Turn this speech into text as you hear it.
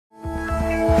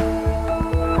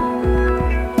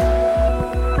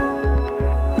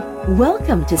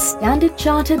Welcome to Standard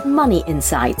Chartered Money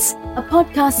Insights, a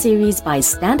podcast series by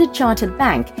Standard Chartered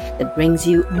Bank that brings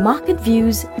you market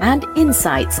views and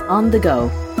insights on the go.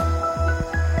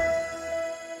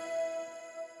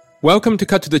 Welcome to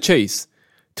Cut to the Chase.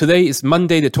 Today is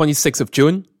Monday, the 26th of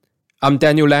June. I'm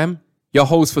Daniel Lam, your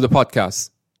host for the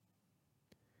podcast.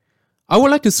 I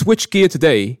would like to switch gear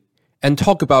today and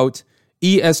talk about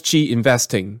ESG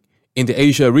investing in the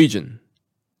Asia region.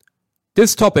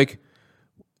 This topic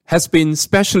has been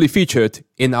specially featured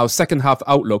in our second half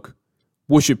outlook,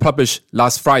 which we published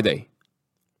last Friday.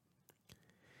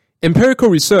 Empirical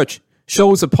research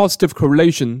shows a positive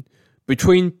correlation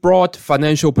between broad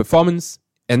financial performance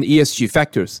and ESG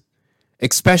factors,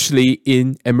 especially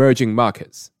in emerging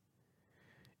markets.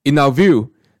 In our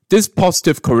view, this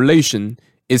positive correlation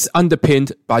is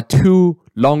underpinned by two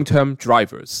long-term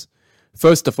drivers.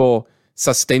 First of all,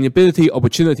 sustainability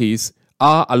opportunities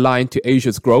are aligned to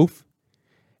Asia's growth,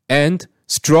 and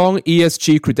strong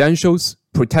ESG credentials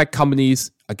protect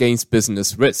companies against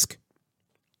business risk.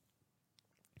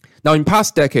 Now, in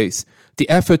past decades, the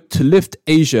effort to lift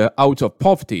Asia out of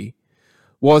poverty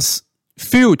was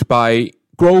fueled by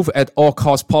growth at all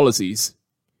cost policies,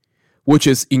 which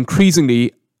is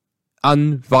increasingly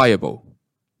unviable.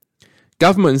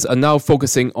 Governments are now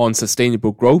focusing on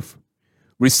sustainable growth,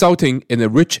 resulting in a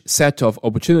rich set of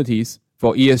opportunities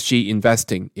for ESG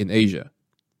investing in Asia.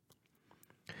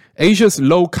 Asia's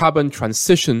low-carbon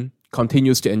transition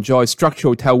continues to enjoy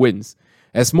structural tailwinds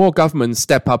as more governments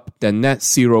step up their net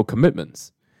zero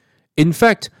commitments. In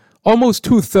fact, almost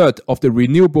two-thirds of the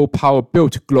renewable power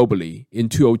built globally in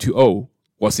 2020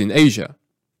 was in Asia.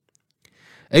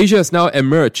 Asia has now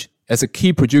emerged as a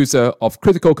key producer of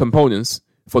critical components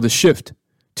for the shift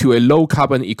to a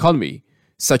low-carbon economy,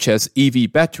 such as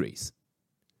EV batteries.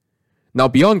 Now,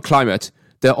 beyond climate,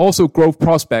 there are also growth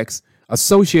prospects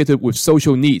associated with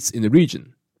social needs in the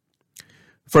region.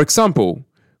 For example,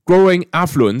 growing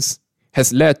affluence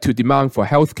has led to demand for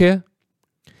healthcare,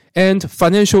 and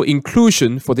financial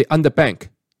inclusion for the underbanked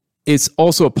is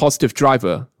also a positive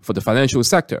driver for the financial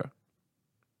sector.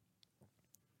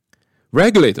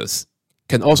 Regulators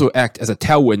can also act as a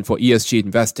tailwind for ESG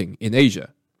investing in Asia.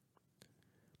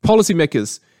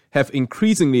 Policymakers have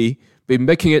increasingly been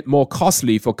making it more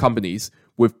costly for companies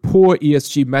with poor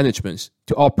ESG management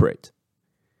to operate.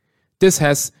 This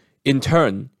has, in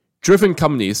turn, driven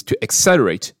companies to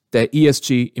accelerate their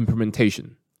ESG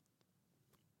implementation.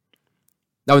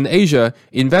 Now, in Asia,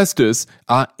 investors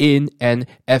are in an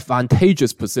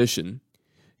advantageous position,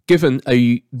 given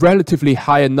a relatively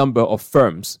higher number of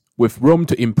firms with room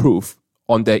to improve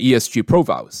on their ESG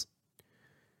profiles.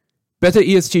 Better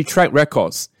ESG track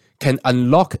records can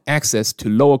unlock access to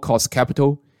lower cost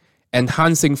capital,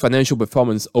 enhancing financial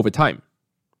performance over time.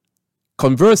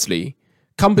 Conversely,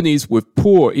 companies with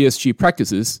poor ESG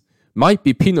practices might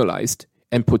be penalized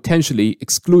and potentially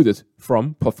excluded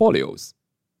from portfolios.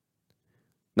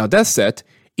 Now, that said,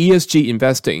 ESG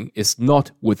investing is not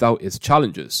without its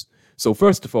challenges. So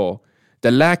first of all,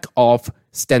 the lack of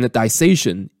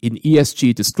standardization in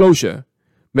ESG disclosure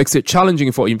makes it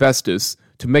challenging for investors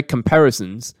to make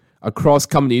comparisons across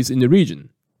companies in the region.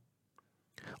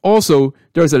 Also,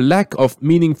 there is a lack of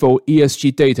meaningful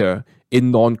ESG data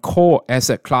in non-core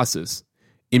asset classes,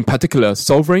 in particular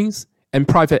sovereigns and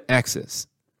private assets.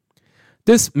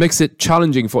 This makes it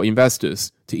challenging for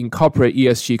investors to incorporate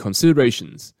ESG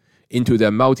considerations into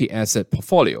their multi-asset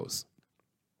portfolios.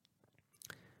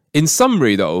 In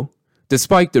summary, though,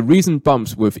 despite the recent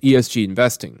bumps with ESG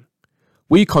investing,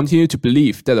 we continue to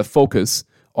believe that a focus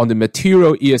on the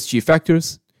material ESG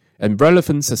factors and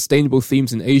relevant sustainable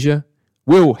themes in Asia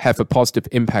will have a positive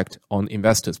impact on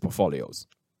investors' portfolios.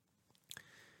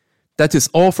 That is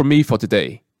all from me for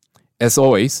today. As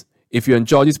always, if you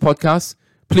enjoy this podcast,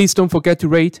 please don't forget to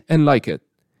rate and like it.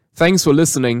 Thanks for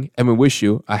listening, and we wish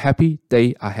you a happy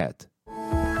day ahead.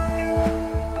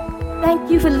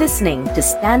 Thank you for listening to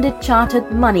Standard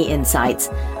Chartered Money Insights,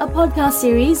 a podcast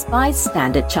series by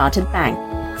Standard Chartered Bank.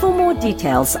 For more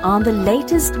details on the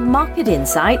latest market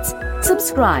insights,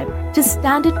 subscribe to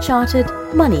Standard Chartered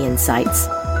Money Insights.